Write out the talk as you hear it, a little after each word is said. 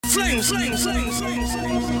Fling, fling, fling, fling,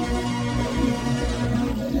 fling.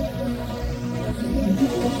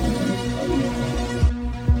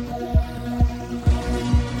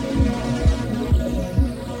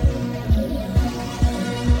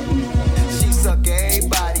 She suck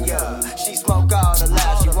everybody up. She smoke all the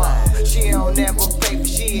loud she want. She don't never pay for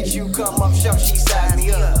shit. You come up short, she size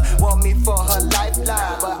me up. Want me for her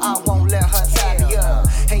lifeline, but I won't let her tie me up.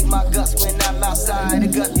 Hate my guts when I'm outside. The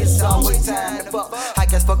gut is always time to fuck. I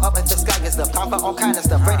guess fuck up if the sky gets up. Time for all kind of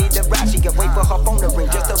stuff. Ready to ride, she can wait for her phone to ring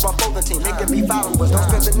just to run for the team. Nigga be followers, don't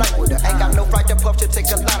spend the night with her. Ain't got no right to puff, to take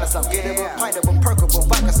a line or something. Get her a pint of a perk of a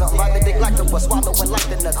vodka something. Ride the dick like a bus, swallowing like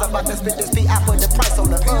the nuts. I'm about to spit this beat out for the price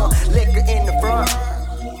on the liquor in the front,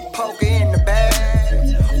 poker in the back.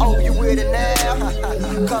 Oh, you with it now?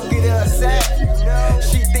 Come get her a sack.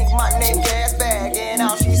 She think my name gas bag, and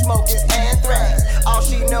all she smoke is anthrax. All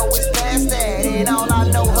she know is fast that, and all I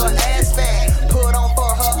know her ass fat. Put on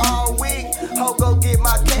for her all week, ho go get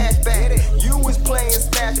my cash back. You was playing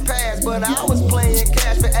smash pass, but I was playing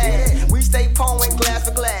cash for ass. We stay pouring glass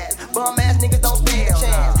for glass. Bum ass niggas don't stand a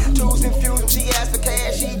chance. Tools and fusion, she ask for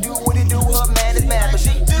cash. She do what it do, her man is mad, but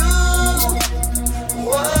she do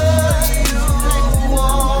what you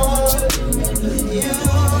want. You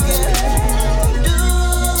can do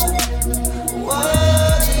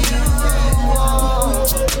what you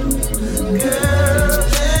want. Girl,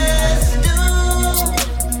 just do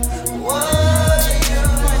what you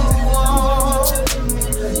want.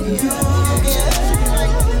 You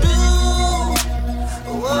can do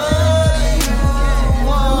what you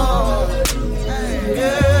want.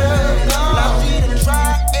 Girl, now she done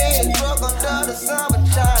tried egg drug under the summer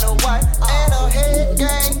China white. And her head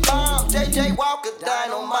gang bomb, JJ Walker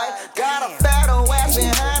dynamite. Got a fat old ass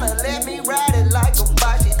behind her, let me ride it like a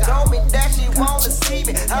bike. She told me that she wanna see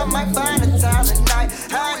me, I might find a time tonight.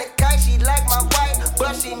 High the kite, she like my wife,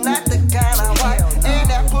 but she not the kind of wife. And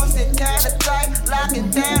that pussy kinda tight, locking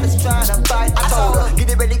down is trying to bite. I told her, get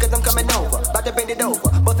it ready cause I'm coming over. About to bend it over,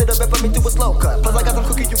 bust it up and put me through a slow cut. Plus I got some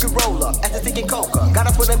cookies you can roll up, after seeking coca. Got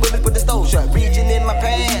us with them bullets with the stove shut, reaching in my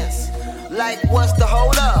pants. Like what's the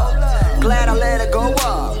hold up? Glad I let her go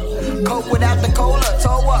up. Coke without the cola,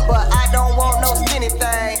 toe up, but I don't want no skinny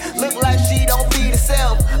thing. Look like she don't feed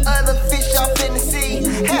herself. Other fish off in the sea,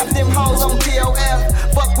 half them hoes on POF.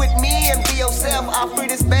 Fuck with me and be yourself. I free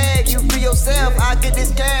this bag, you free yourself. I get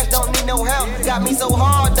this cash, don't need no help. Got me so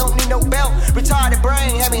hard, don't need no belt. Retarded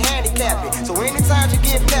brain, have me handicapped. So anytime you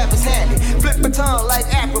give cap is handy. Flip a tongue like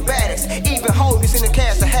acrobatics. Even hold this in the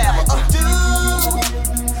cash to have her. Do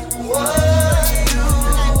what